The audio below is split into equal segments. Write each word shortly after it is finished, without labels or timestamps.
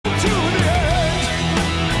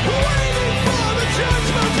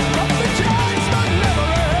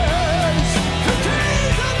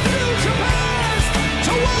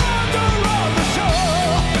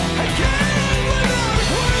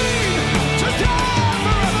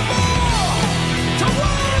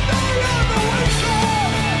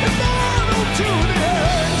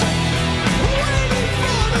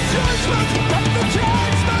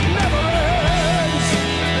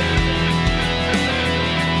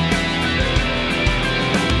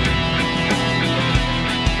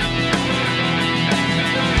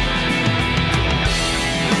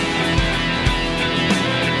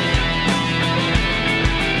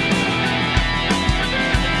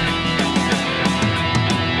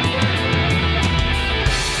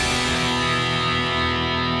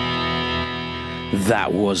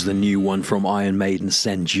That was the new one from Iron Maiden's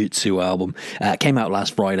Senjutsu album. Came out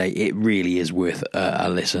last Friday. It really is worth a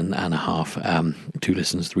listen and a half. 2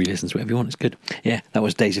 listens, 3 listens, whatever you want. It's good. Yeah, that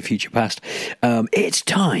was Days of Future Past. It's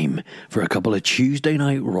time for a couple of Tuesday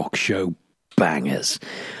night rock show bangers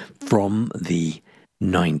from the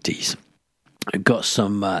 90s. I've got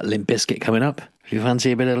some Limp Bizkit coming up, if you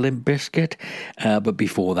fancy a bit of Limp Bizkit. But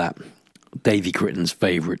before that, Davy Critten's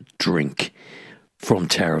favourite drink from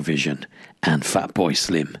TerraVision and Fatboy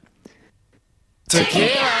Slim.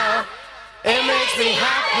 Tequila, it makes me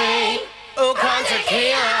happy. Oh, come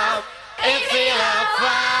tequila, it feels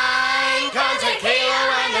fine. Come tequila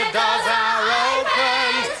when the doors are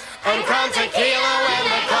opened, and come tequila when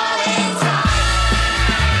the calling time.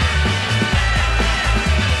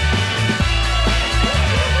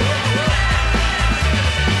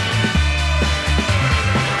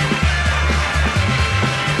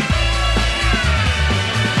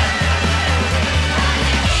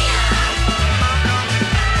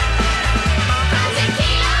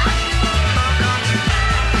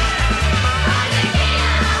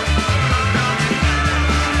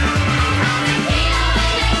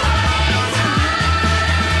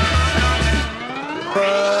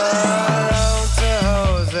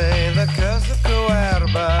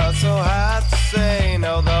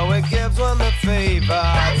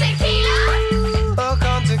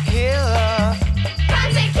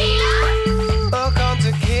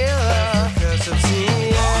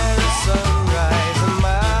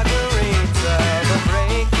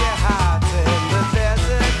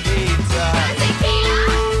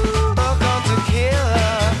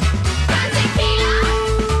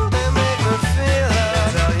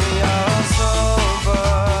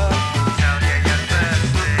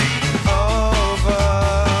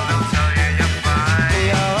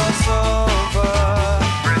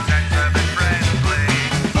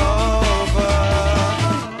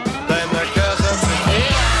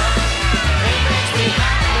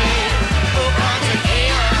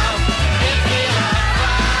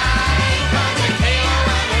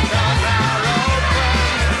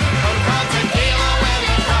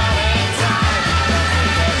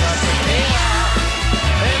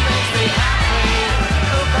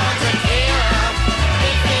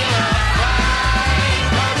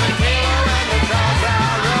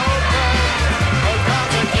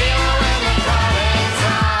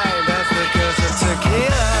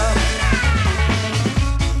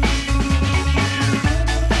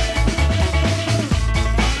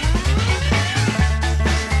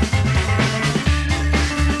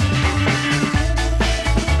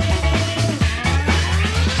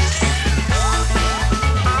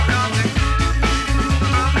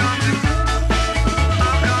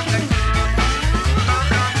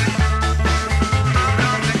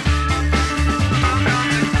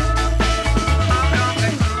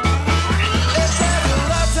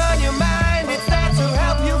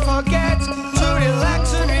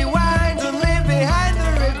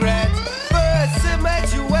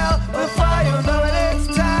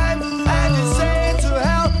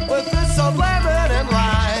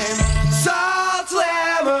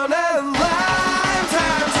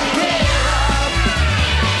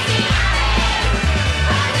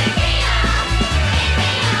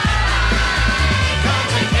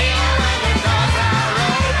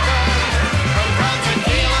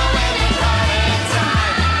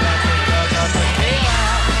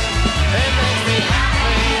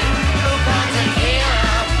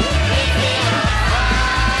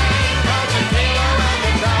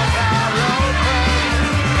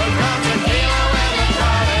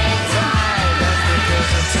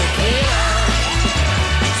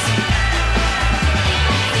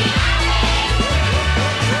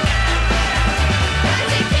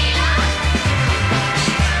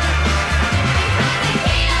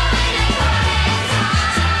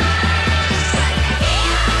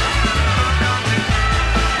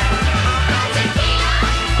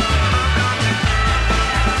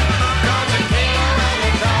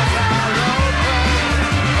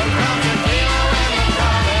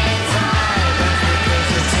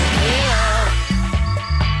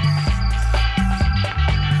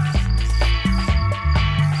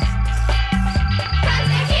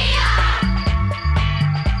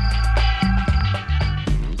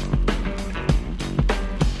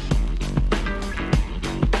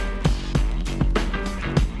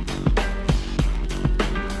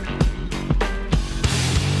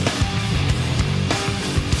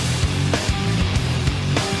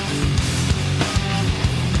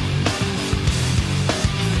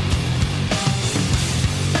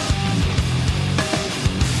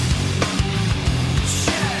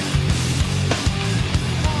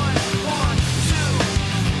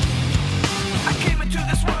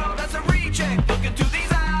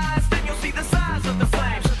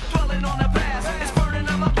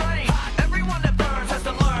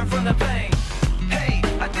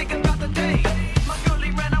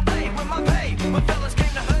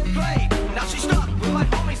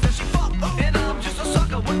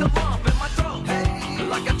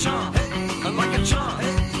 a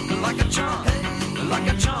charm, like a charm, like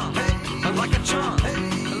a charm, like a charm,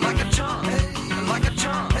 like a charm, like a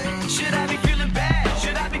charm. Should I be feeling bad?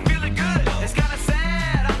 Should I be feeling good? It's kinda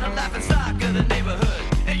sad, I'm the laughing stock of the neighborhood.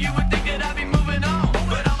 And you would think that I'd be moving on,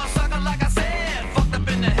 but I'm a sucker like I said, fucked up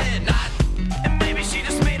in the head, not. And maybe she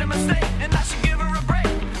just made a mistake, and I should give her a break.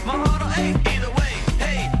 My heart will ache either way.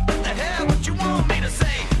 Hey, what the hell, what you want me to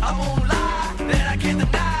say? I won't lie, that I can't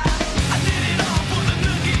deny. I did it all for the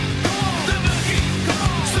nookie, the nookie,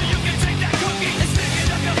 so you can take that cookie and stick it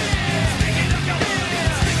up your head, stick it up your head,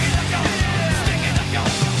 stick it up your head, stick it up your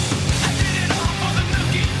head. I did it all for the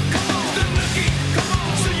nookie, the nookie,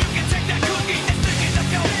 so you can take that cookie and stick it up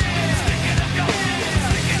your head, stick it up your head,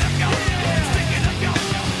 stick it up your head, stick it up your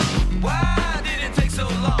head. Why did it take so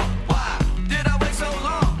long? Why did I wait so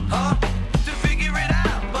long? Huh? To figure it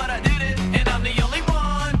out, but I did it, and I'm the only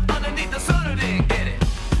one underneath the sun who didn't get it.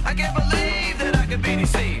 I can't believe that I could be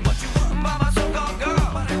deceived by my so-called girl,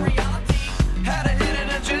 but in reality had a hidden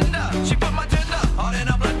agenda. She put my tender heart in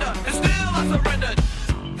a blender, and still I surrendered.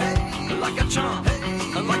 Hey, like a charm,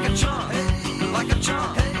 like a charm, like a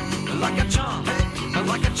charm, like a charm,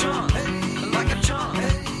 like a charm, like a charm,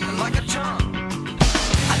 like a charm.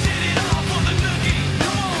 I did it all for the nookie,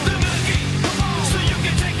 the nookie, so you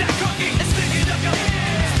can take that cookie and stick it up your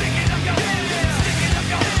head, stick it up your head, stick it up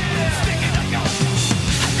your head, stick it up your head.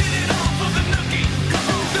 I did it all for the nookie,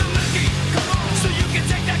 so you can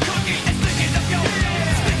take that cookie and stick it up your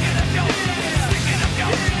head, stick it up your head, stick it up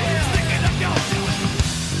your head, stick it up your head.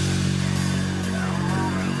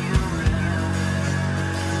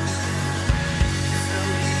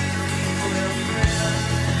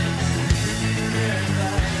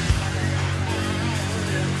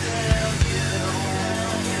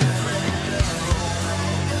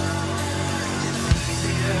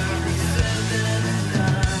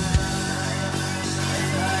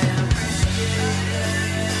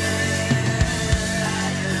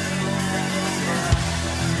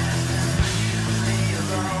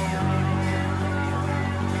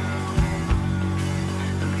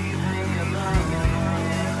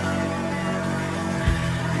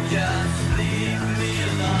 Just leave me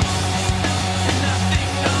alone. Nothing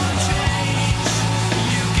gonna change.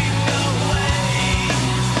 You can go away.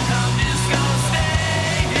 I'm just gonna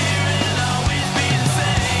stay here and always be the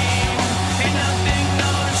same. Ain't nothing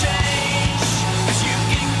gonna change. 'Cause you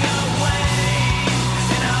can go away.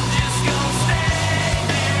 And I'm just gonna stay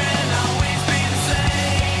here and always be the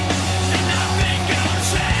same. Ain't nothing gonna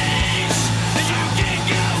change. You can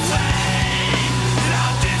go away. And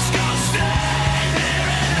I'm just gonna stay here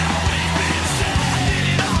and always be the same. I did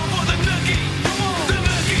it all for the nookie,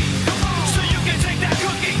 so you can take that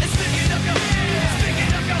cookie and stick it up your head, stick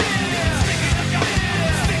it up your head, stick it up your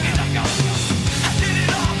head, stick it up your head. I did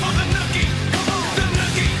it all for the nookie,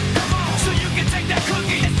 so you can take that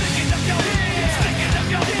cookie and stick it up your head, stick it up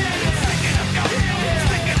your head, stick it up your head,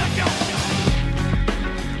 stick it up your head.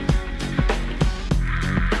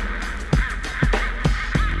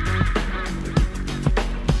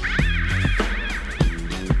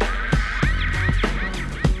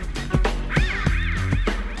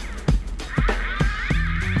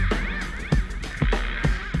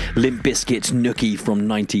 Limp Bizkit's Nookie from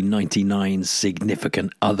 1999's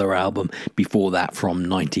Significant Other album. Before that, from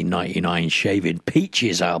 1999, Shaving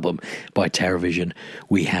Peaches album by Terrorvision,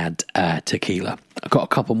 we had Tequila. I've got a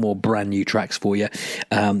couple more brand new tracks for you.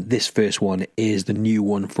 This first one is the new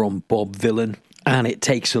one from Bob Vylan, and it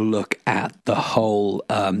takes a look at the whole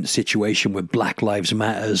situation with Black Lives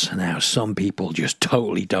Matters and how some people just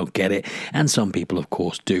totally don't get it, and some people, of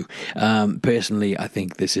course, do. Personally, I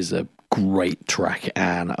think this is a great track,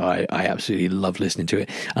 and I absolutely love listening to it,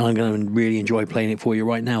 and I'm going to really enjoy playing it for you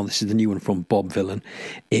right now. This is the new one from Bob Vylan.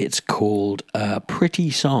 It's called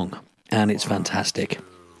Pretty Song, and it's fantastic.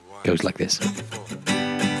 Goes like this.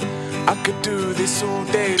 I could do this all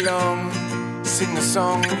day long, sing a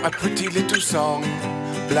song, a pretty little song,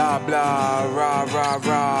 blah blah, rah rah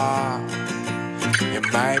rah.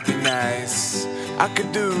 It might be nice. I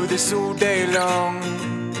could do this all day long,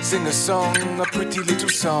 sing a song, a pretty little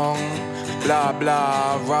song, blah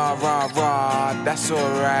blah, rah rah rah. That's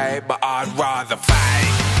alright, but I'd rather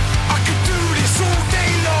fight. I could do this all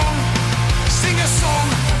day long, sing a song,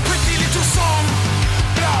 pretty little song,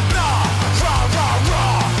 blah blah, rah rah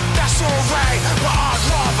rah. That's alright, but I'd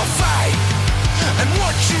rather fight and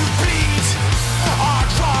watch you bleed.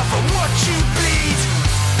 I'd rather watch you bleed.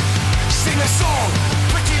 Sing a song,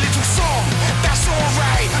 pretty little song, that's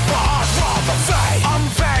alright, but I'd rather fight. I'm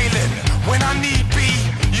violent when I need be.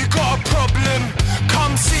 You got a problem,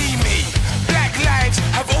 come see me. Black lives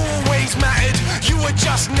have always mattered. You were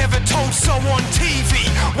just never told so on TV.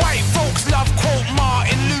 White folks love quote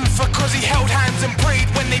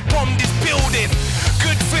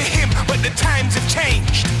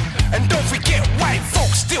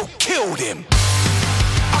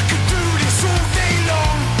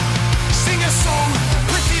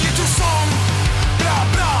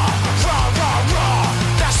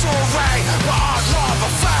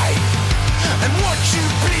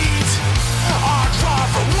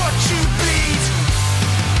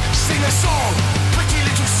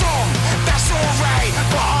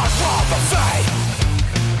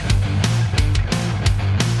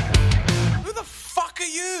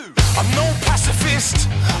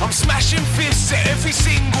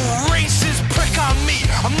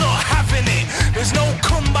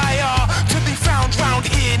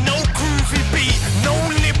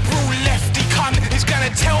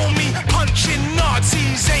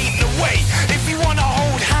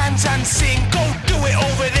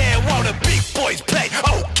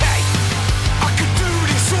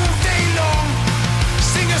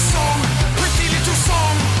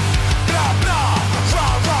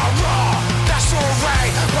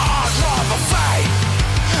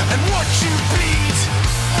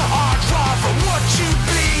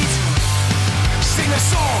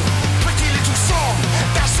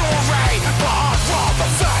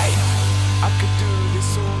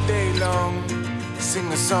sing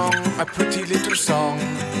a song, a pretty little song.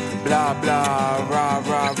 Blah, blah, rah,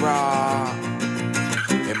 rah, rah.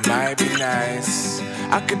 It might be nice,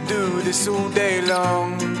 I could do this all day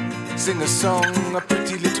long. Sing a song, a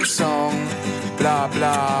pretty little song. Blah,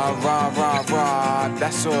 blah, rah, rah, rah.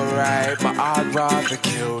 That's alright, but I'd rather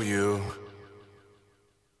kill you.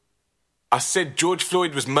 I said George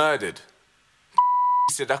Floyd was murdered.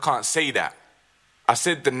 He said I can't say that. I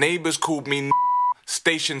said the neighbors called me.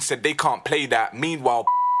 Station said they can't play that. Meanwhile,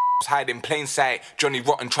 was hiding in plain sight. Johnny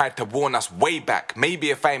Rotten tried to warn us way back.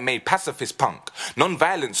 Maybe if I made pacifist punk.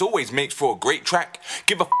 Non-violence always makes for a great track.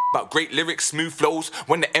 Give a about great lyrics, smooth flows.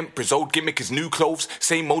 When the emperor's old gimmick is new clothes.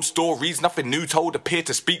 Same old stories, nothing new told. Appear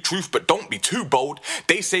to speak truth, but don't be too bold.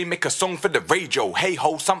 They say make a song for the radio. Hey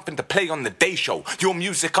ho, something to play on the day show. Your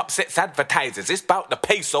music upsets advertisers. It's about the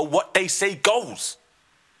peso. What they say goes.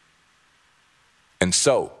 And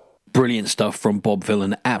so... Brilliant stuff from Bob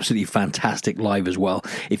Vylan. Absolutely fantastic live as well.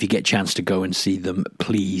 If you get a chance to go and see them,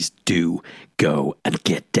 please do go and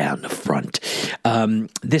get down the front.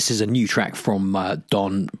 This is a new track from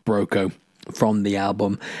Don Broco from the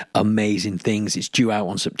album Amazing Things. It's due out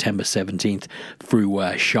on September 17th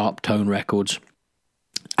through Sharp Tone Records.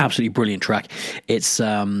 Absolutely brilliant track. It's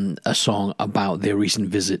a song about their recent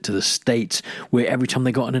visit to the States, where every time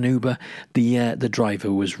they got in an Uber, the driver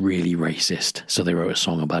was really racist. So they wrote a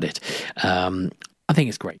song about it. I think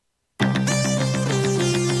it's great. Been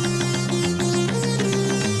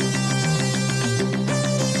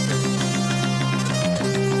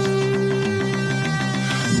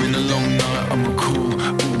a long night, I'm a cool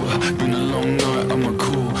Uber. Been a long night, I'm a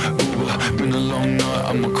cool Uber. Been a long night,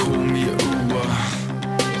 I'm a cool me a Uber.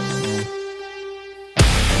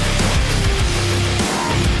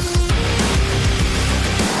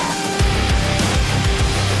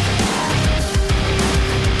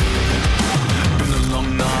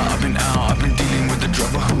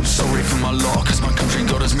 Sorry for my lot, cause my country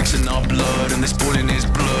got us mixing our blood. And they're spoiling his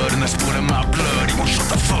blood, and they're spoiling my blood. He won't shut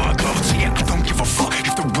the fuck up, so yeah, I don't give a fuck.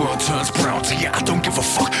 If the world turns brown, so yeah, I don't give a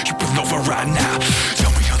fuck. You pull over right now.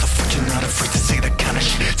 Tell me how the fuck you're not afraid to say that kind of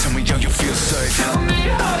shit. Tell me how you feel safe. Tell me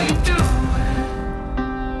how you do.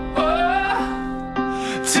 Oh,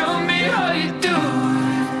 tell me how you do.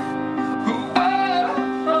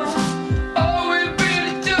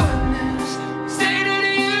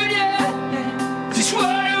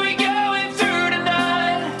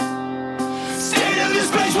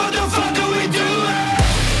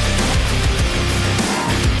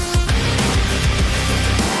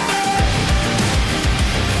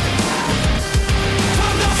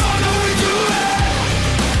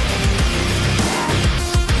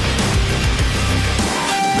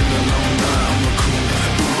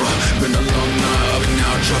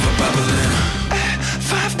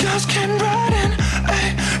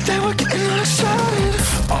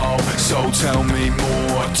 So tell me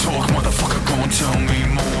more, talk motherfucker, go and tell me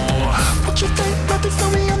more. What you think about the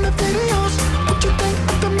filming on the videos? What you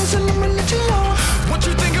think of the Muslim religion? What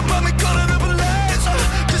you think about me calling up a laser?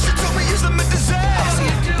 Cause you told me it's the disaster. How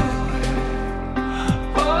you do?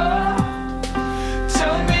 Oh,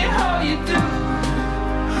 tell me how you do.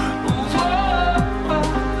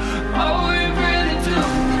 Oh, we really do.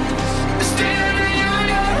 The State of the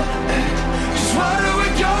Union, just what are we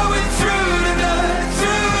going through tonight?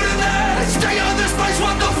 Stay on this place,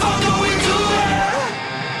 what the fuck are we doing?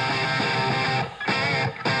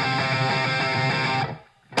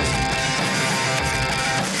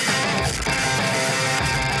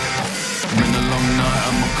 Been a long night,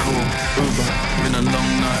 I'm a cool Uber. Been a long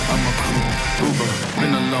night, I'm a cool Uber.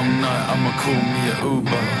 Been a long night, I'm a cool me a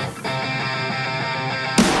Uber.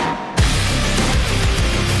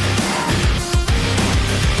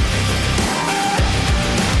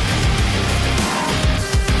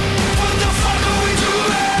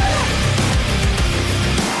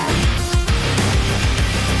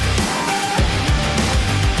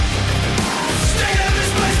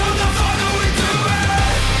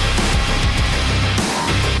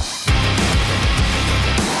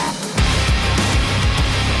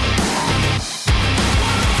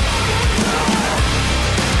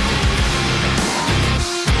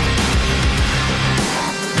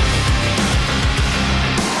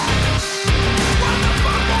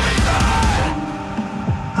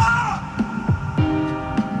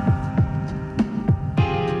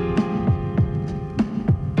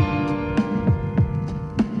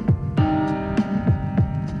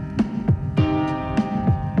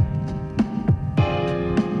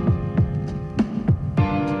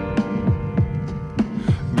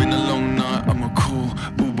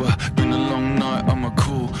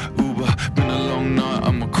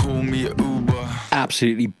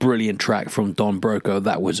 absolutely brilliant track from Don Broco.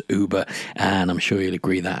 That was Uber, and I'm sure you'll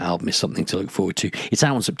agree that album is something to look forward to. It's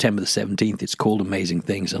out on September the 17th. It's called Amazing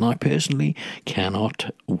Things, and I personally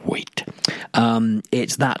cannot wait.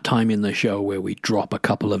 It's that time in the show where we drop a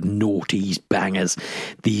couple of noughties bangers.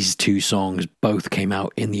 These two songs both came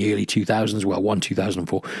out in the early 2000s. Well, one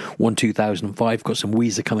 2004, one 2005. Got some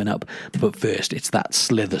Weezer coming up, but first it's that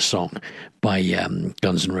Slither song by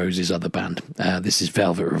Guns N' Roses' other band. This is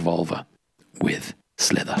Velvet Revolver with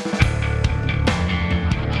Slither.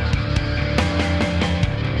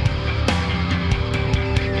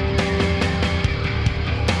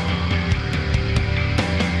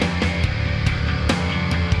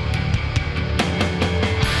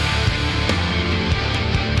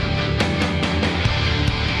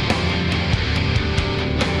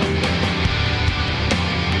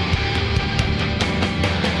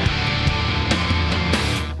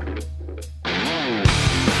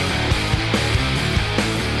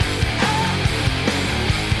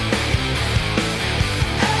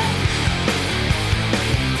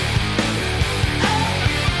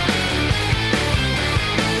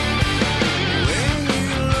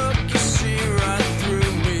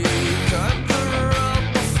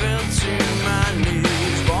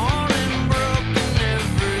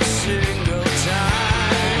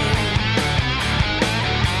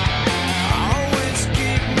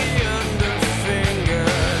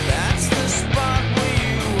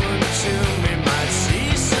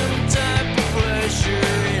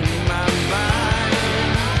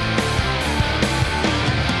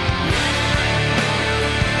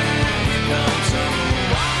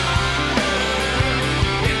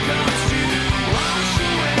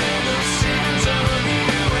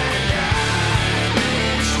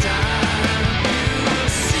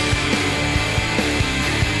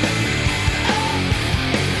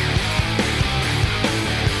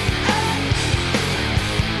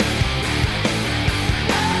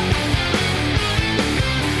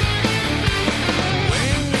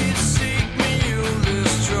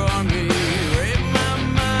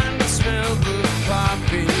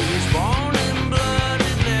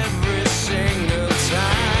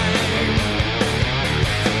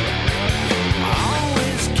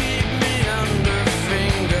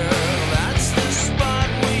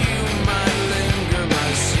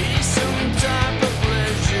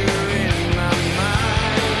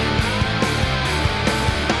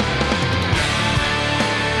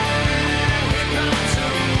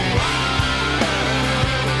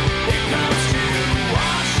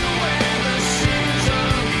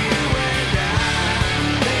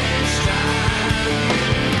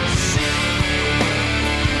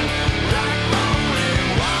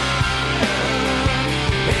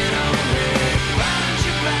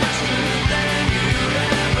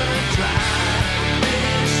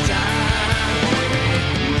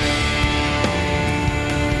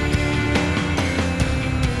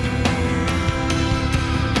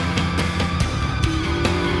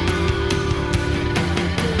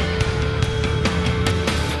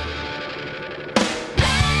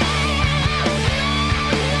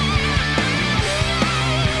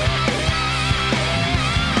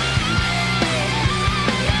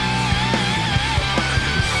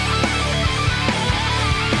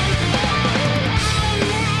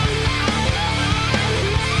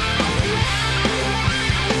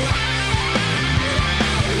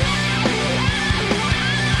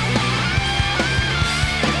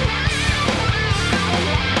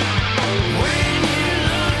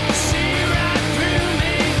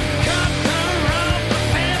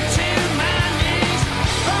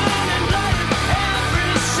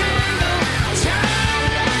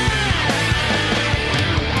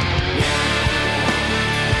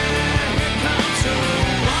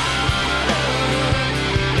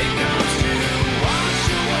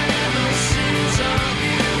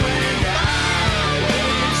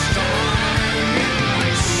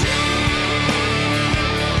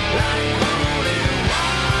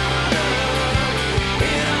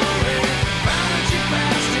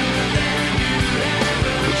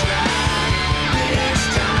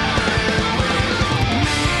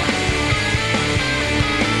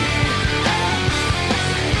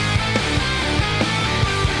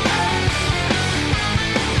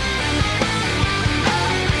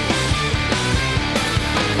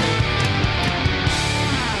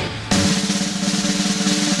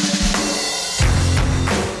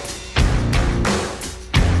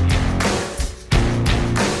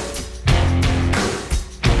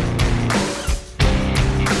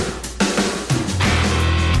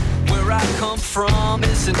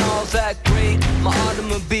 isn't all that great. My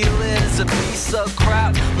automobile is a piece of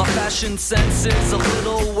crap. My fashion sense is a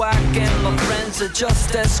little whack, and my friends are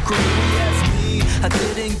just as screwy as me. I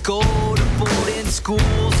didn't go to boarding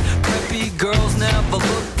schools. Preppy girls never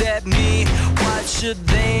looked at me. Why should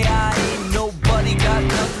they? I ain't nobody, got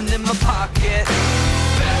nothing in my pocket.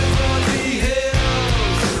 Beverly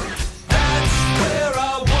Hills, that's where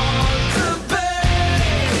I want to be.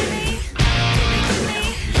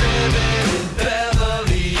 Living in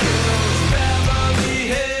Beverly Hills, Beverly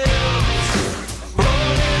Hills,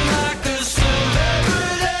 rolling like a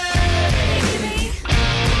celebrity.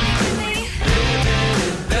 Living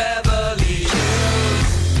in Beverly Hills.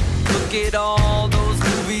 Look at all those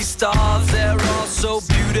movie stars, they're all so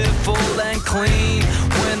beautiful and clean.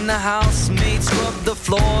 When the housemates scrub the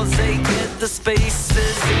floors, they get the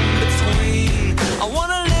spaces in between. I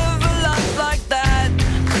wanna live a life like that.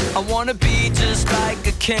 I wanna be just like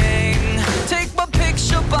a king. Take my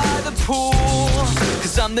picture by the pool,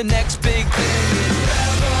 'cause I'm the next big thing in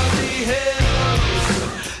Beverly Hills.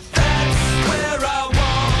 That's where I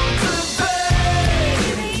want to be.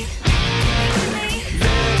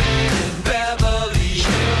 Living in Beverly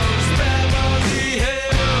Hills, Beverly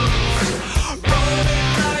Hills, rolling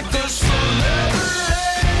like a celebrity.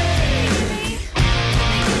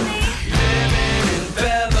 Living in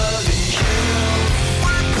Beverly Hills.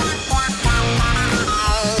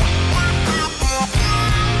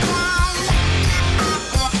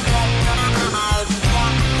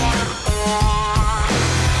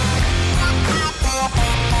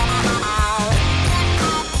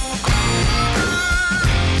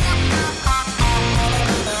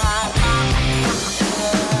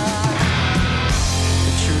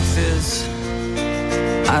 The truth is,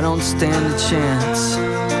 I don't stand a chance.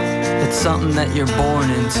 It's something that you're born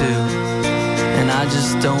into, and I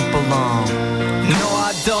just don't belong. No,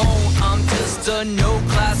 I don't. I'm just a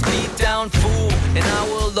no-class beat-down fool, and I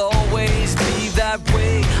will always be that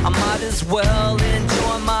way. I might as well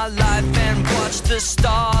enjoy my life and watch the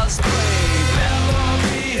stars play.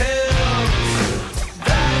 Beverly Hills,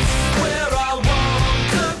 that's where I want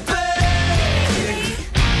to be.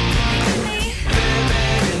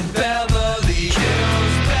 Living in Beverly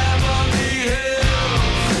Hills, Beverly Hills,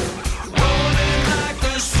 rolling like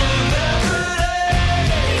a celebrity.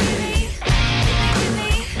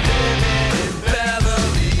 Living in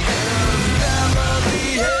Beverly Hills, Beverly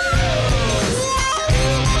Hills.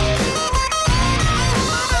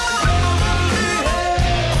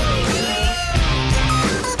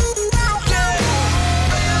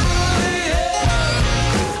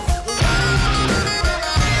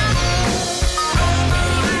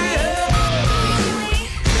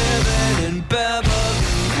 Living in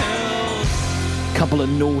Beverly Hills. Couple of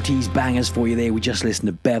noughties bangers for you there. We just listened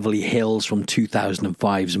to Beverly Hills from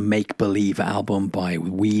 2005's Make Believe album by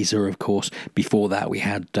Weezer, of course. Before that, we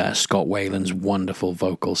had Scott Weiland's wonderful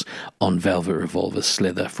vocals on Velvet Revolver's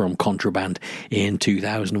Slither from Contraband in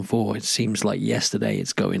 2004. It seems like yesterday.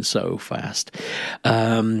 It's going so fast.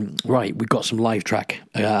 Right, we've got some a live track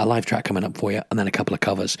coming up for you, and then a couple of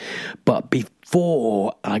covers. But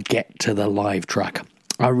before I get to the live track,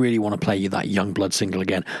 I really want to play you that Youngblood single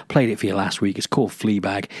again. Played it for you last week. It's called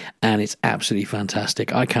Fleabag, and it's absolutely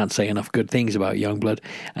fantastic. I can't say enough good things about Youngblood.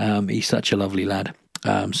 He's such a lovely lad.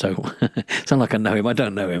 So, sound like I know him. I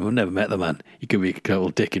don't know him. I've never met the man. He could be a total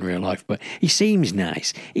dick in real life, but he seems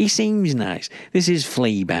nice. This is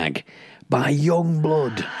Fleabag by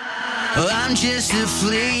Youngblood. I'm just a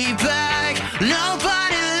flea bag.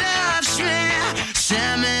 Nobody loves me.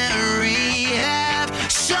 Send me to rehab.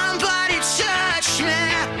 Somebody touch me.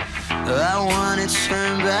 I wanna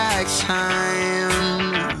turn back time.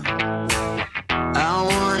 I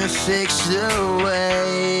wanna fix the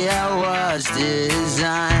way I was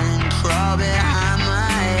designed. Crawl behind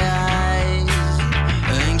my eyes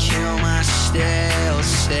and kill my stale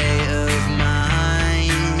state of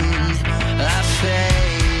mind. I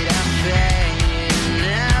fade, and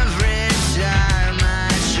every time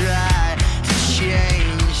I try to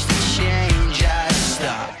change, I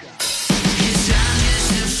stop. 'Cause I'm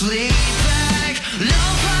just a flea bag.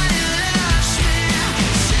 Nobody loves me.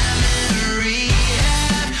 Send me to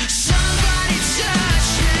rehab. Somebody touch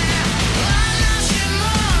me. I lost you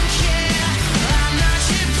more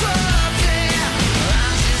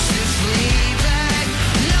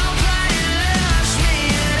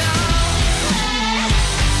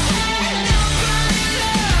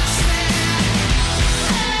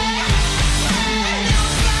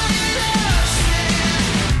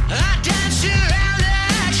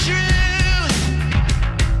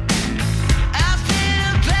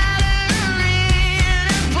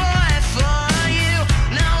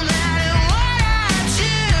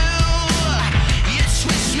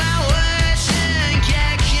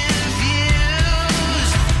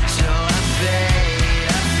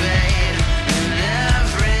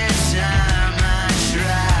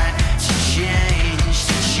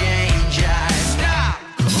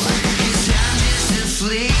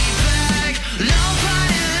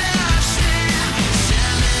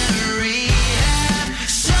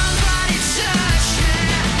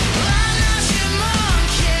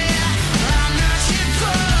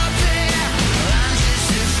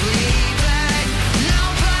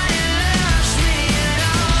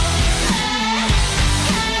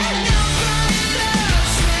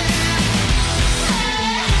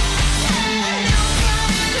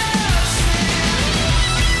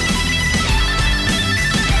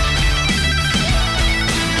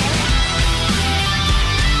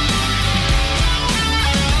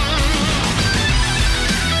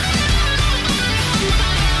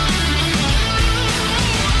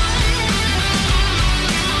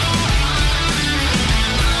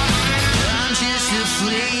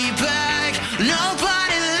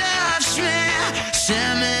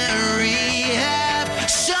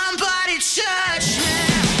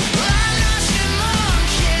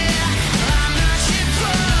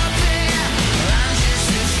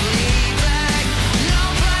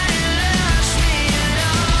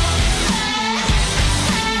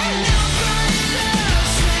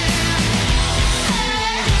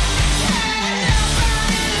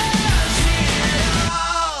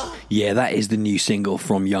Yeah, that is the new single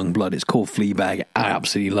from Youngblood. It's called Fleabag. I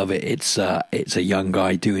absolutely love it. It's a young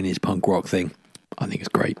guy doing his punk rock thing. I think it's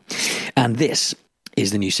great. And this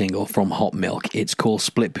is the new single from Hot Milk. It's called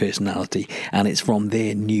Split Personality, and it's from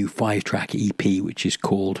their new 5-track EP, which is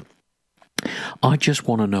called I Just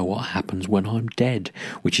Want to Know What Happens When I'm Dead,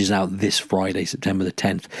 which is out this Friday, September the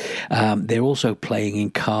 10th. They're also playing in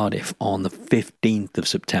Cardiff on the 15th of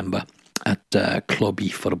September at Clubby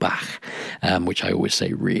Forbach, which I always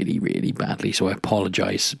say really, really badly. So I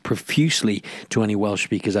apologise profusely to any Welsh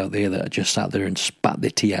speakers out there that just sat there and spat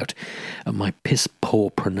their tea out at my piss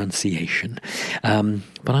poor pronunciation.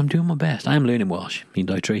 But I'm doing my best. I am learning Welsh. You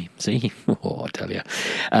die tree. See? Oh, I tell you.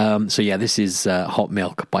 So yeah, this is Hot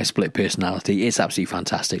Milk by Split Personality. It's absolutely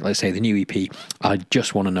fantastic. Like I say, the new EP, I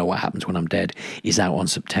Just Want to Know What Happens When I'm Dead, is out on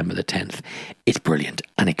September the 10th. It's brilliant,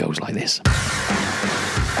 and it goes like this.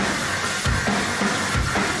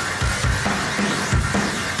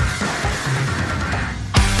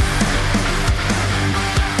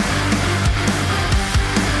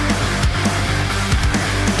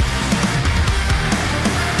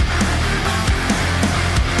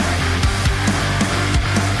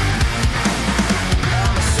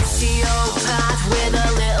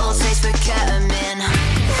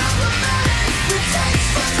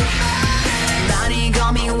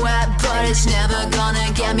 It's never gonna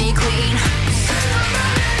get me clean.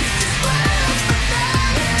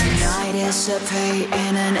 I dissipate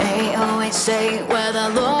in an 808 state where the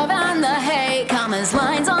love and the hate come as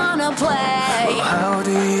lines on a play. Well, how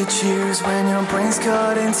do you choose when your brain's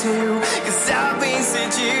cut in two? 'Cause I've been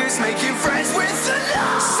seduced, making friends with the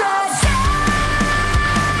lost. So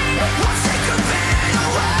what's it could be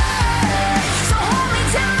away? So hold me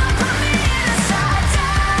down, put me in a side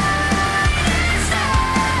instead.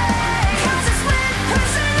 'Cause it's with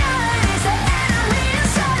personalities, the enemy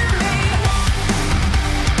inside of me.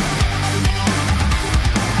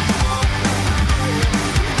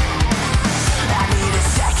 I need a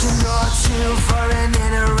second or two for an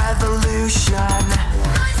inner revolution.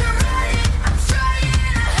 I'm trying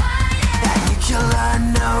to hide it. That nuclear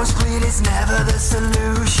nosebleed is never the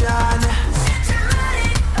solution.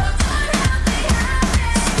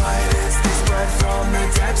 Spiders, they spread from the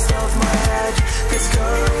depths of my head. This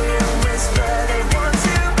Korean whisper, they want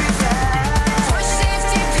to be fed. Push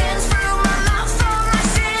safety pins through my mouth for my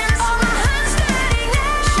sins. All my hands dirty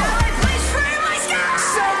now. Shall I please free my skin?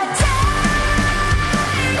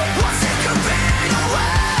 What's it could be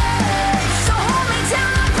away? So hold me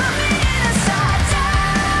down and put me in a side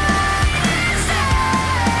instead.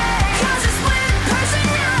 'Cause it's with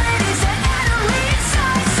personalities, the enemy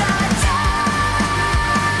inside.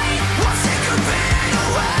 What's it could be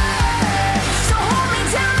away? So hold me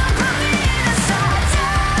down and put me in a side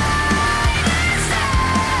instead.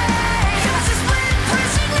 'Cause it's with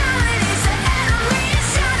personalities, the enemy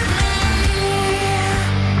inside of me.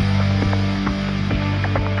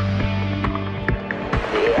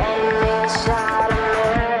 The enemy inside of me.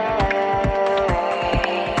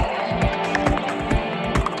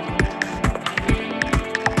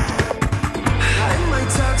 In my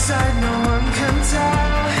dark side, no one can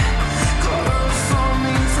tell. Glows for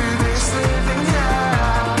me through this living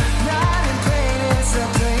hell. Not in pain, it's the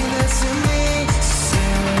pain that's in me.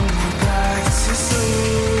 Send me back to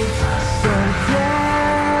sleep. Someday,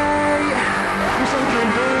 wish I could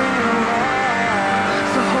be away.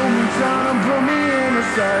 So hold me down and put me in a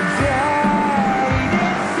Sunday.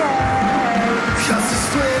 'Cause the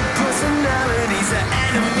split personalities, the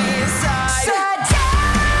enemy inside.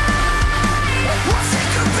 What's it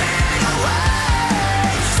could be away?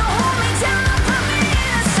 So hold me down and put me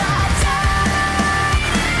in a side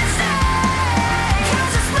instead.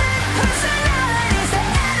 'Cause the split personalities, the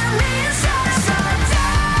enemy inside.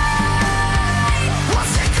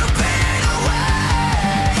 What's it could be away?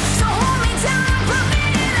 So hold me down and put me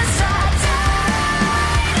in a side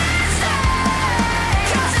instead.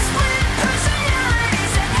 'Cause the split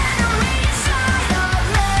personalities, the enemy inside of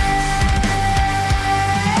me.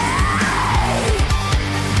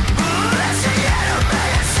 It's the enemy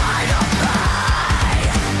inside of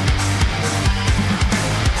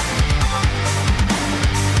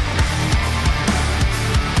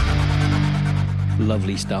me.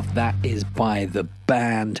 Lovely stuff. That is by the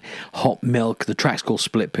band Hot Milk. The track's called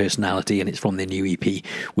Split Personality, and it's from their new EP,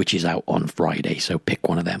 which is out on Friday. So pick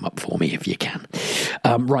one of them up for me if you can.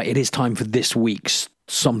 Right, it is time for this week's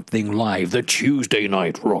Something Live. The Tuesday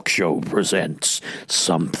Night Rock Show presents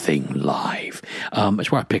Something Live.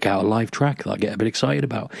 It's where I pick out a live track that I get a bit excited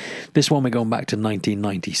about. This one we're going back to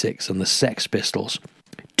 1996, and the Sex Pistols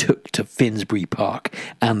took to Finsbury Park,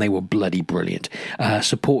 and they were bloody brilliant.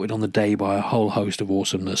 Supported on the day by a whole host of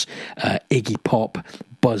awesomeness. Iggy Pop,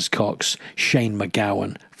 Buzzcocks, Shane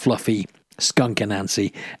McGowan, Fluffy, Skunk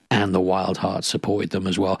Anansie, and the Wild Hearts supported them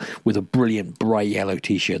as well, with a brilliant bright yellow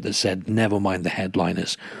t-shirt that said, "Never mind the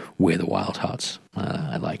headliners, we're the Wild Hearts."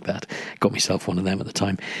 I like that. Got myself one of them at the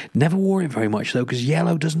time. Never wore it very much though, because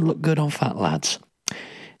yellow doesn't look good on fat lads.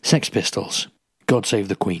 Sex Pistols, God Save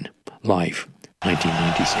the Queen, live,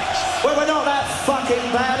 1996. Well, we're not that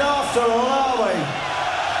fucking bad after all, are we?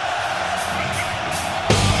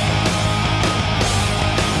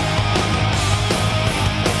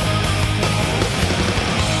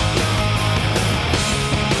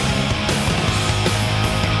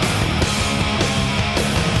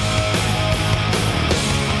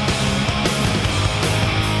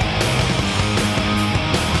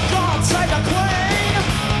 God save the Queen,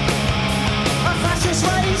 a fascist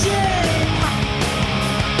regime.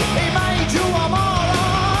 He made you a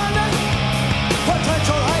moron,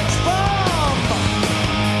 potential hate bomb.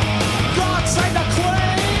 God save the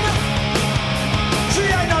Queen, she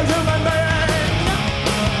ain't no human being.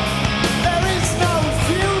 There is no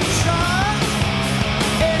future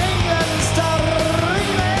in England's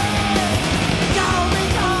dreaming. Now me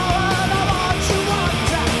calling, I want you want.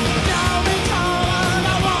 Now me calling,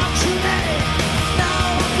 I want you need. Now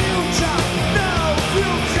a future, no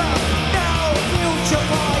future, no future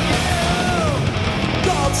for you.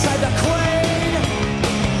 God save the Queen,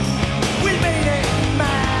 we mean it,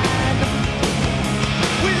 man.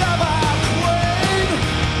 We love our Queen.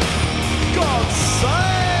 God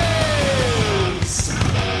saves.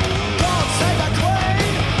 God save the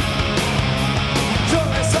Queen. Took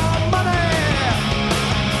me some money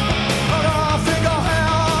on our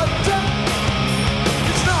figurehead.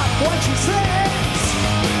 It's not what she says.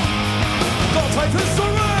 God save history.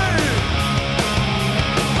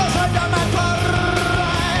 God save the man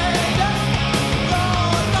parade.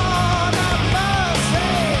 Lord have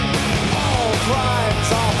mercy. All crimes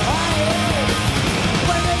are paid.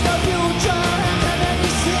 When there's no future, how can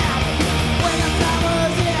any sin? When the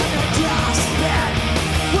flowers in the dustbin.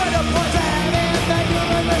 When the poison in the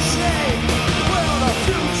human machine. Will the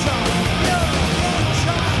future, no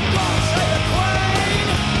future. God save the Queen.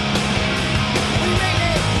 We mean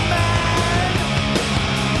it, man.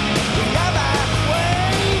 We love our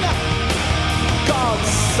Queen. God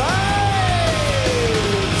saves.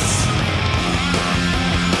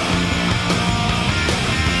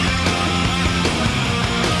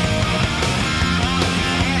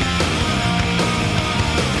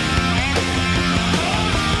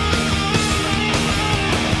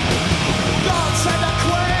 God save the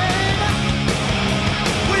Queen.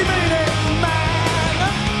 We mean it, man.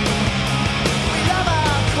 We love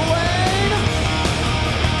our Queen.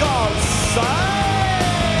 God saves.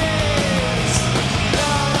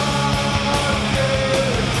 No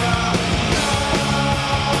future, no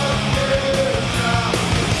future,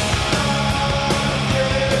 no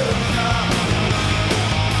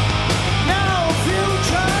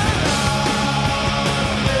future, no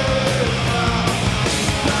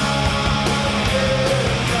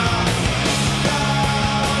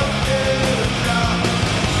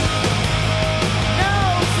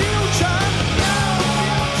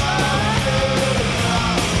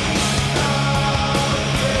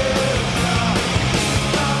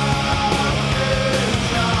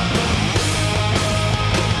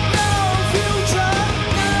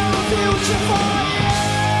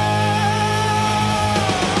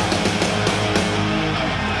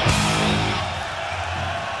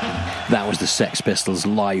That was the Sex Pistols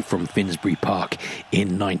live from Finsbury Park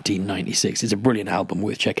in 1996. It's a brilliant album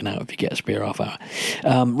worth checking out if you get a spare half hour.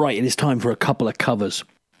 Right, it is time for a couple of covers.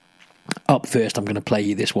 Up first, I'm going to play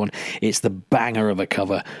you this one. It's the banger of a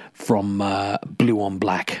cover from Blue on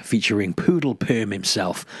Black, featuring Poodle Perm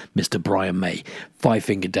himself, Mr. Brian May. Five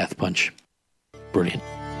Finger Death Punch. Brilliant.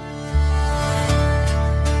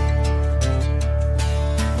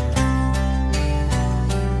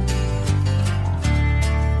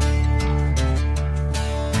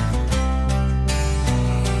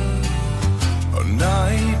 A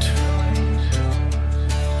night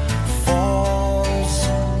falls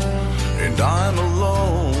and I'm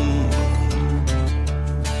alone.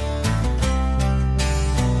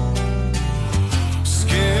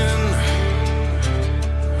 Skin,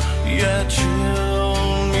 yeah,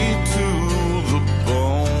 chill me to the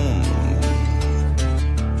bone.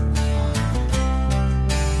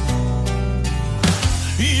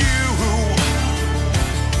 You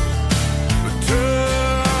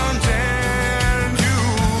turned and you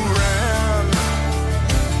ran.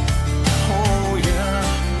 Oh yeah.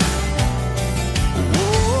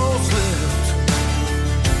 Oh,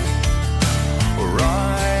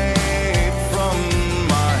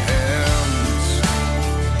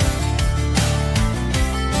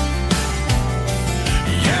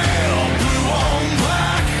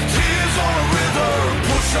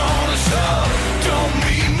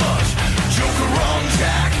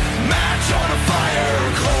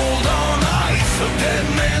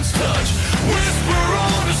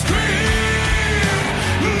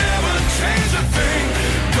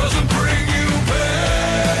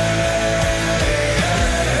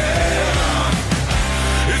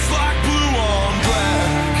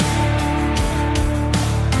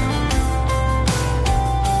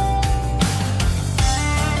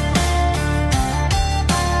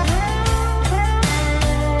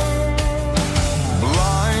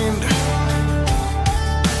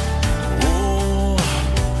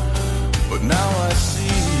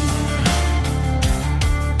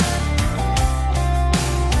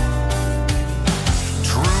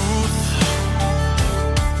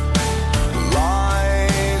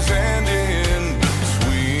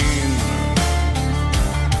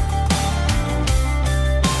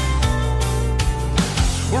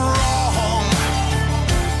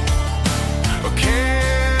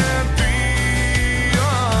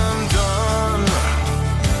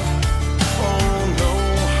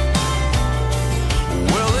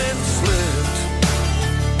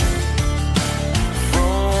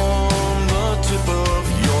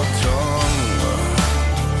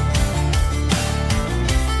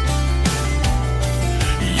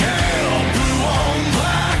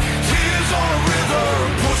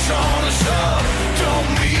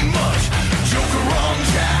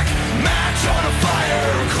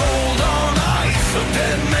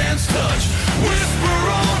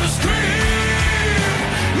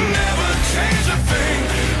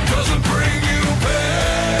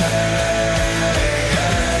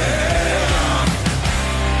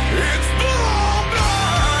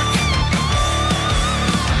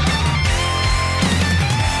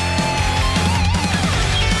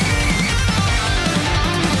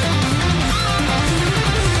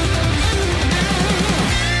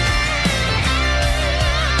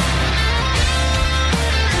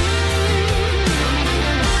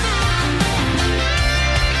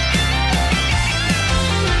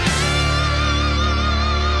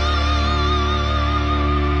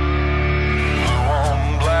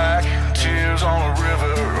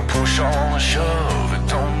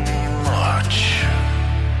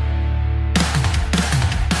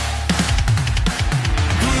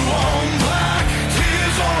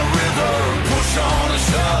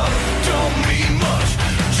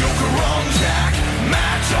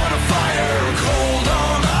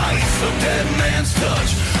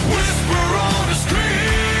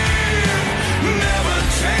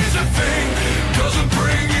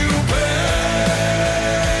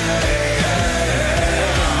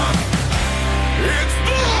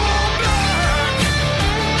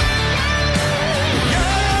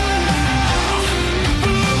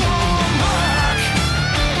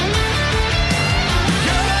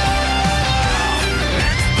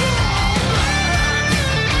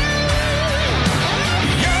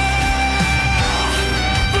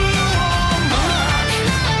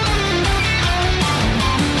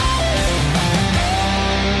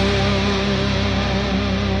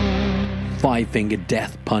 Five-Finger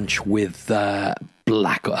Death Punch with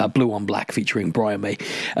Blue on Black featuring Brian May.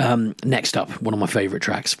 Next up, one of my favourite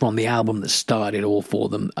tracks from the album that started all for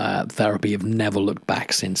them. Therapy have never looked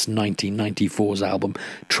back since 1994's album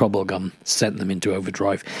Troublegum sent them into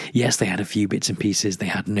overdrive. Yes, they had a few bits and pieces. They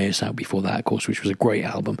had Nurse out before that, of course, which was a great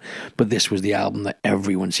album, but this was the album that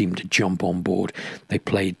everyone seemed to jump on board. They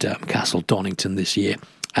played Castle Donington this year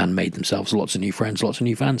and made themselves lots of new friends, lots of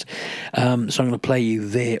new fans. So I'm going to play you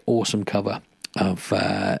their awesome cover of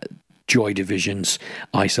Joy Division's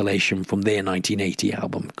Isolation from their 1980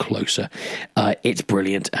 album Closer. It's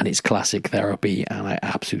brilliant and it's classic Therapy, and I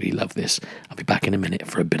absolutely love this. I'll be back in a minute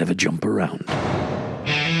for a bit of a jump around.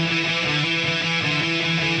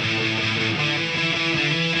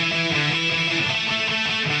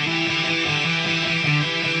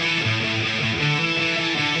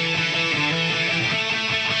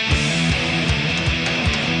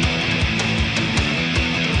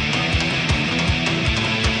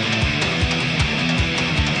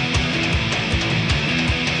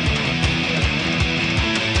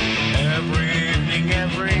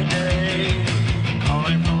 Every day,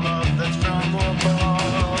 calling for love that's from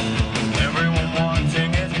above. Everyone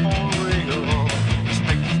wanting it for real,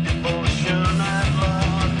 expecting devotion and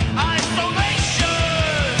love. Isolation,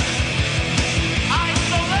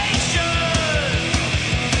 isolation,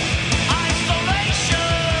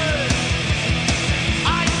 isolation,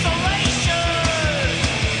 isolation.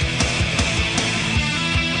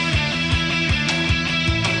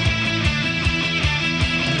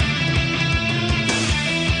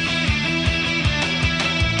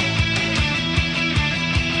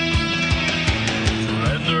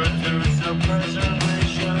 Surrender to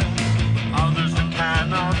self-preservation, others that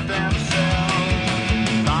cannot themselves.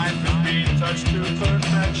 Life is being touched to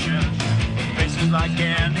perfection, with faces like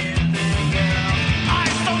anything else.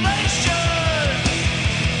 Isolation,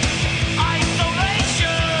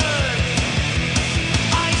 isolation,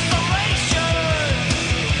 isolation,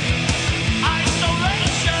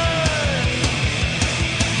 isolation.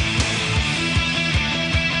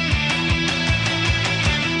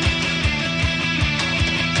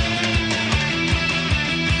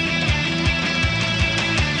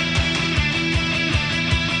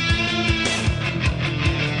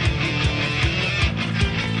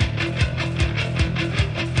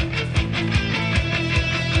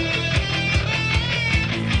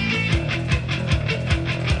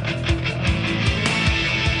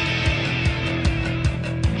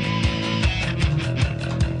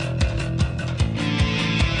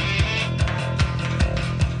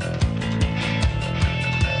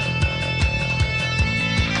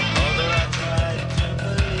 Although I tried to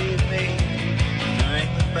believe me, doing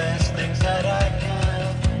the best things that I can.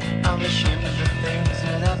 I'm ashamed of the things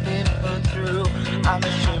that I've been put through. I'm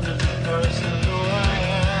ashamed of the person who I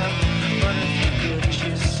am. But if you could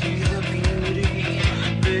just see the beauty,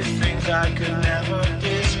 these things I could never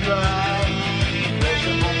describe.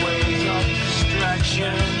 Pleasurable ways of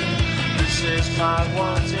distraction. This is my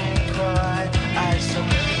wanting cry.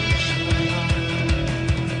 Isolation,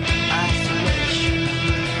 isolation.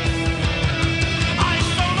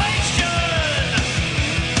 Isolation!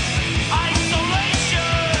 Isolation!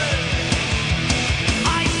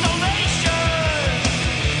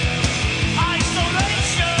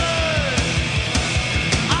 Isolation!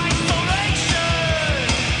 Isolation!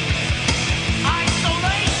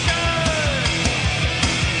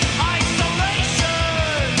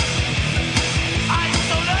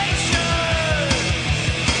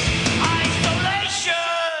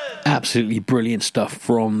 Absolutely brilliant stuff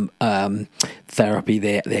from Therapy,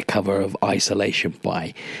 their cover of Isolation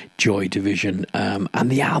by Joy Division, and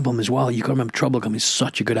the album as well. You got to remember, Troublegum is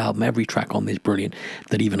such a good album. Every track on this is brilliant,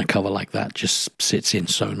 that even a cover like that just sits in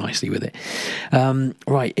so nicely with it.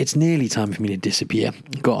 Right, it's nearly time for me to disappear.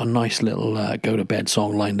 Got a nice little go to bed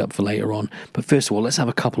song lined up for later on, but first of all, let's have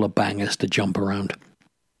a couple of bangers to jump around.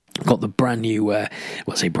 Got the brand new, well,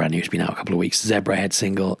 I say brand new, it's been out a couple of weeks, Zebrahead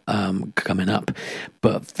single coming up.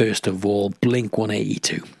 But first of all, Blink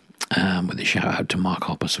 182, with a shout out to Mark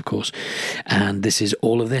Hoppus, of course. And this is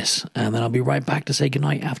All of This. And then I'll be right back to say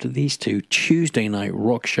goodnight after these two. Tuesday night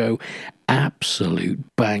rock show, absolute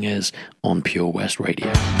bangers on Pure West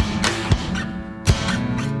Radio.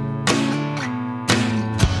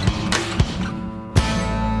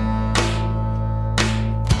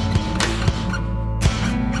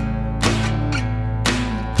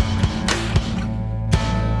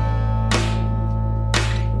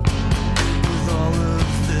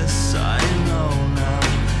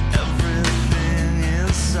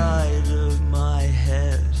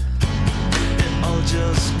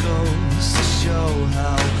 Just goes to show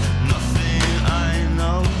how nothing I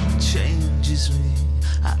know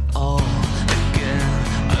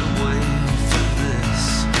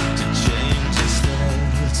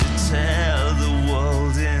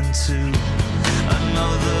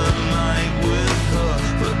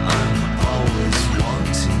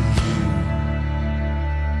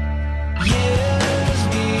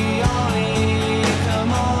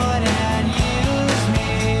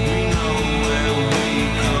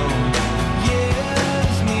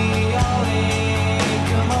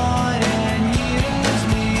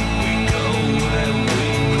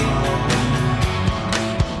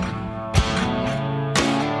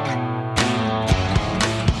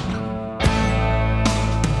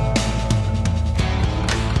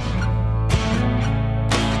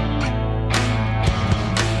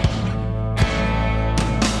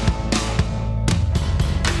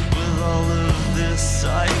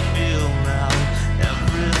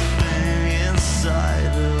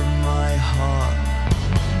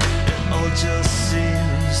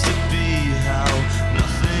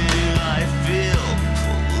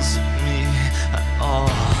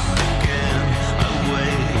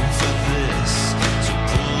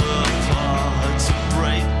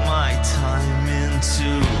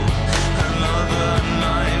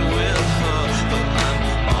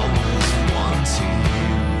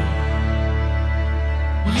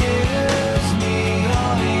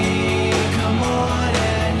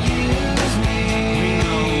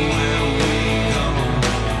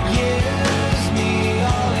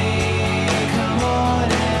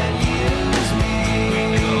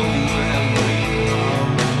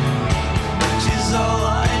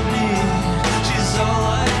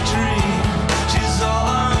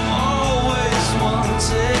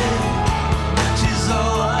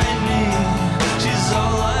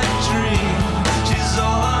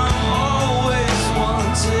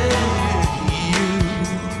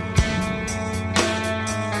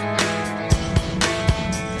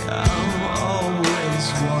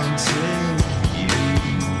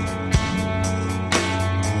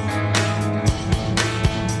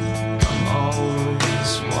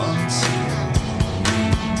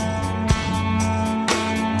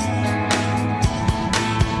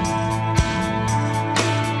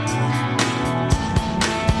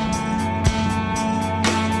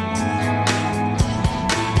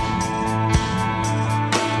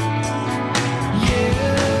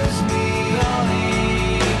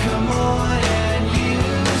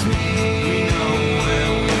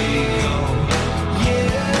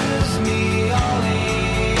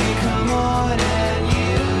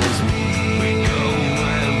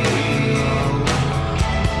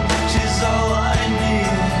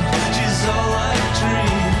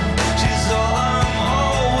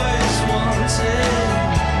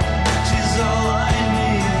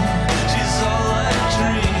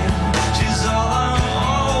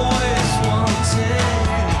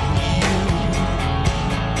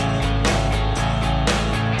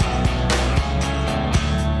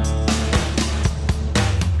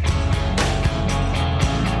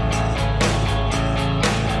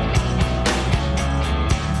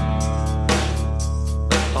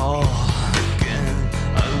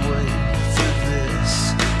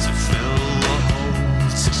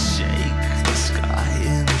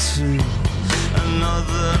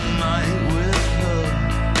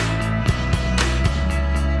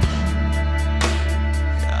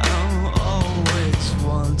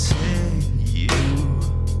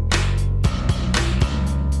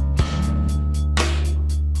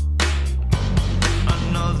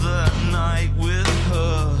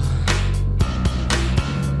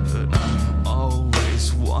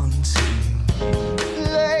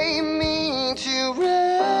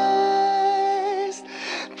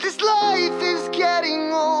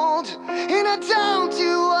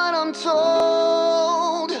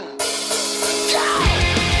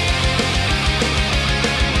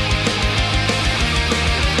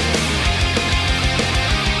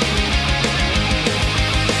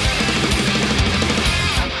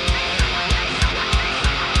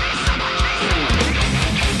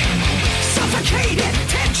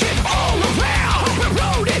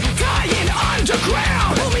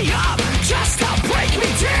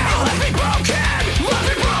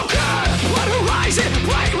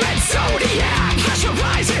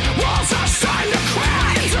rising walls are starting to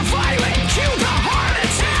crack. It's a violent cue the heart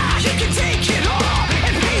attack. You can take it all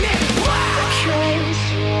and paint it black. Train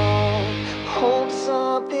strong, hold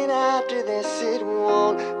something after this. It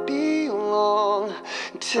won't be long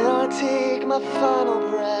until I take my final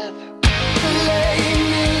breath. Lay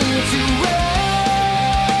me to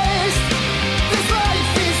rest. This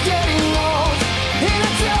life is getting old, and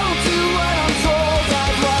I don't do what I'm told.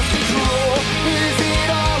 I've lost control. Is it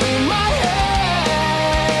all in my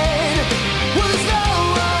head? Well, there's no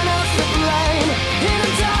one else to blame, and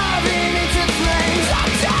I'm diving into flames.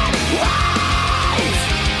 I'm dead right.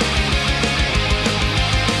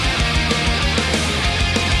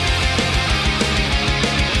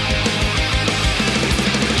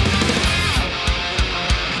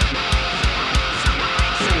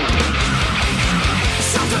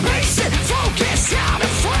 Self-debasing, focus, out of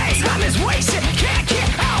frame. Time is wasted, can't get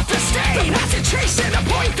out the stain. As it chasing to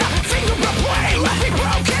point the finger of blame. Let me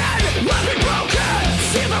broken.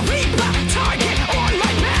 Feel the reaper, target on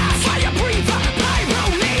my path. Fire breather,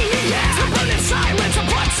 pyromaniac. To run in silence, a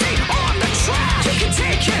blood stain on the track. You can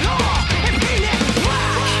take it all and paint it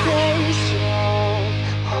black. Stay strong,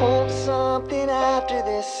 hold something after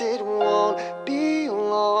this. It won't be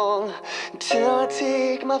long until I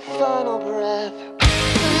take my final breath.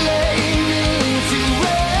 Lay me to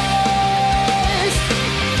rest.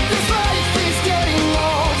 This life is getting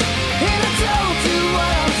old, and I don't do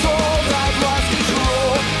what I'm told. I've lost control.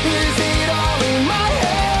 Is it all in my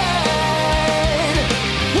head?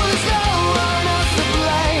 Well, there's no one else to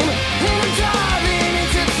blame, and I'm diving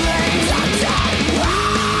into flames. I'm dead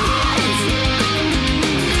right.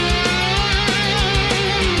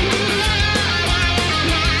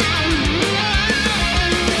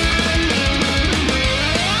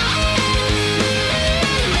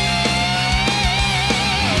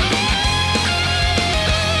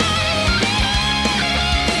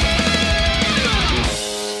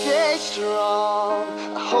 Stay strong,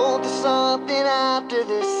 I hold to something after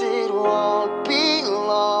this. It won't be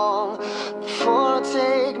long before I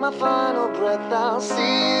take my final breath. I'll see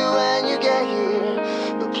you when you get here,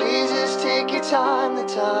 but please just take your time. The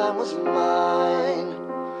time was mine.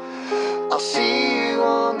 I'll see you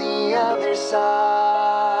on the other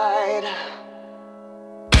side.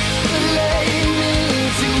 Lay me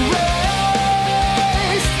to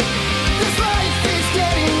rest. This life is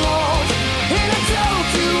getting old, and I don't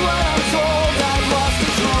do what I'm told. I've lost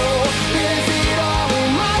control. Is it all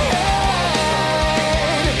in my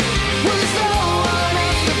head? Well, there's no one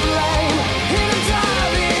else to blame, and I'm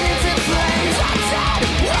diving into flames. I'm dead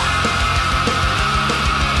right.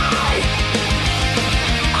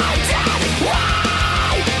 I'm dead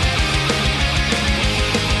right.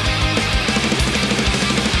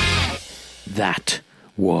 That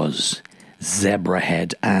was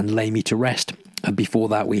Zebrahead and Lay Me to Rest. And before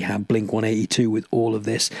that, we have Blink 182 with All of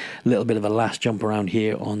This. A little bit of a last jump around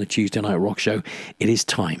here on the Tuesday Night Rock Show. It is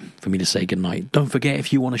time for me to say goodnight. Don't forget,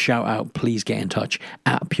 if you want to shout out, please get in touch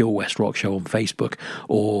at Pure West Rock Show on Facebook,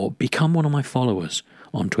 or become one of my followers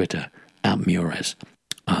on Twitter at Muirez.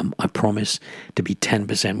 I promise to be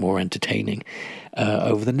 10% more entertaining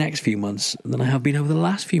over the next few months than I have been over the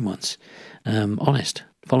last few months. Honest.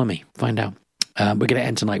 Follow me. Find out. We're going to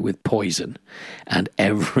end tonight with Poison, and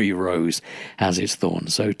Every Rose Has Its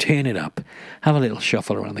Thorns. So turn it up, have a little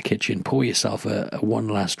shuffle around the kitchen, pour yourself a one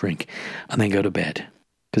last drink, and then go to bed,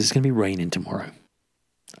 because it's going to be raining tomorrow.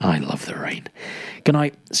 I love the rain. Good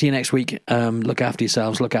night. See you next week. Look after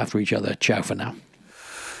yourselves. Look after each other. Ciao for now.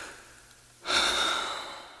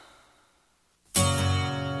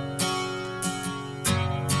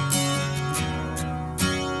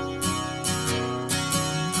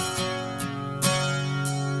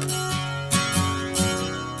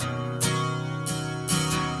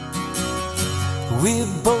 We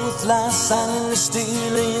both lie silently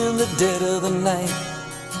still in the dead of the night.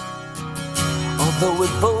 Although we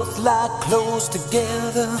both lie close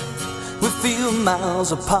together, we feel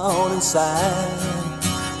miles apart inside.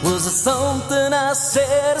 Was it something I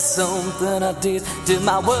said or something I did? Did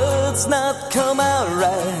my words not come out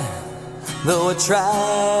right? Though I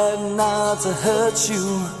tried not to hurt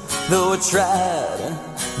you, though I tried,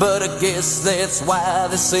 but I guess that's why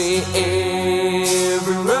they say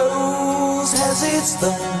every rose has its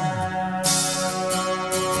thorn.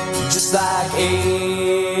 Just like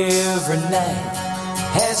every night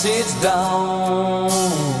has its dawn.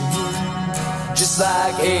 Just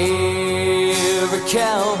like every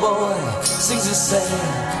cowboy sings a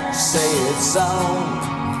sad, sad song.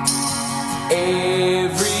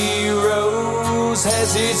 Every rose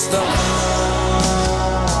has its thorn.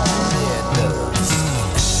 Yeah, it does.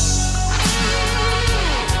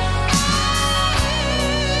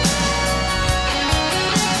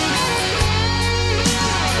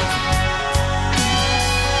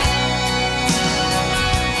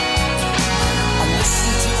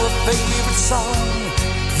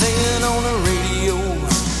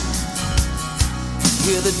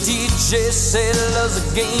 Yeah, the DJ said love's a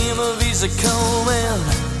game of easy come and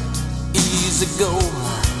easy go.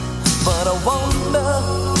 But I wonder,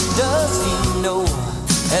 does he know?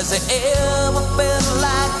 Has he ever felt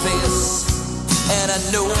like this? And I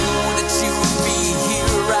know that you would be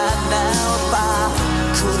here right now if I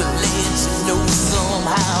could have let you know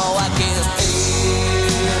somehow. I guess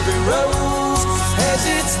every rose has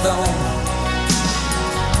its thorn,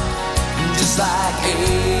 just like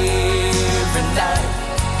every night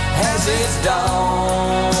has its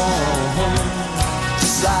dawn,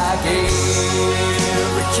 just like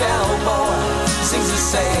every cowboy sings a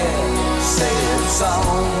sad, sad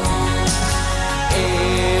song.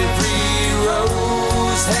 Every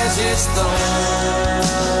rose has its thorn.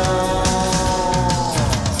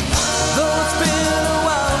 Though it's been a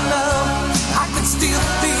while now, I can still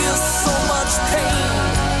feel so much pain,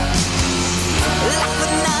 like the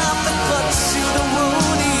knife that cuts you the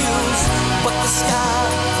wound heals, but the scar,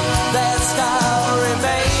 that scar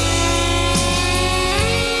remains.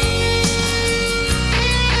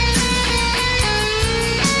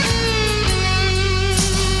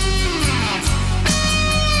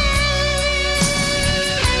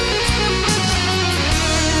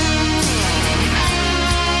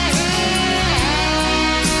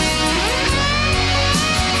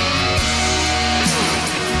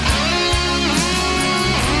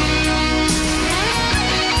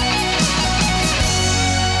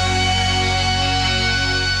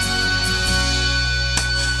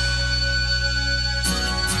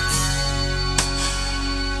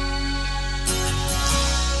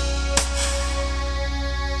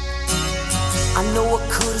 I know I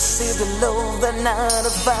could have saved the love that night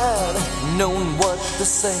if I'd known what to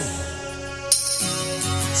say.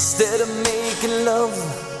 Instead of making love,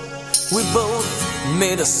 we both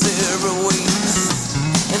made a separate ways.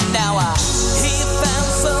 And now I hear you found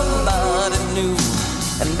somebody new,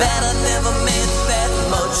 and that I never meant that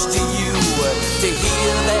much to you. To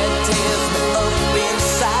hear that tears me up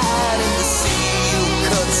inside, and to see you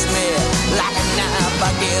cuts me like a knife.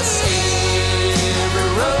 I guess every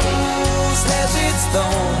rose has its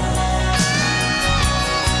thorn,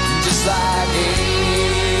 just like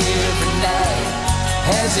every night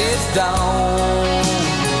has its dawn,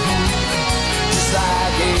 just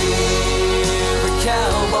like every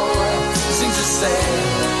cowboy sings a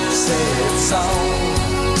sad, sad song.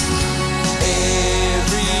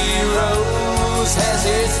 Every rose has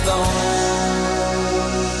its thorn.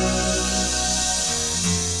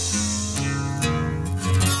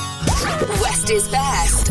 West is best.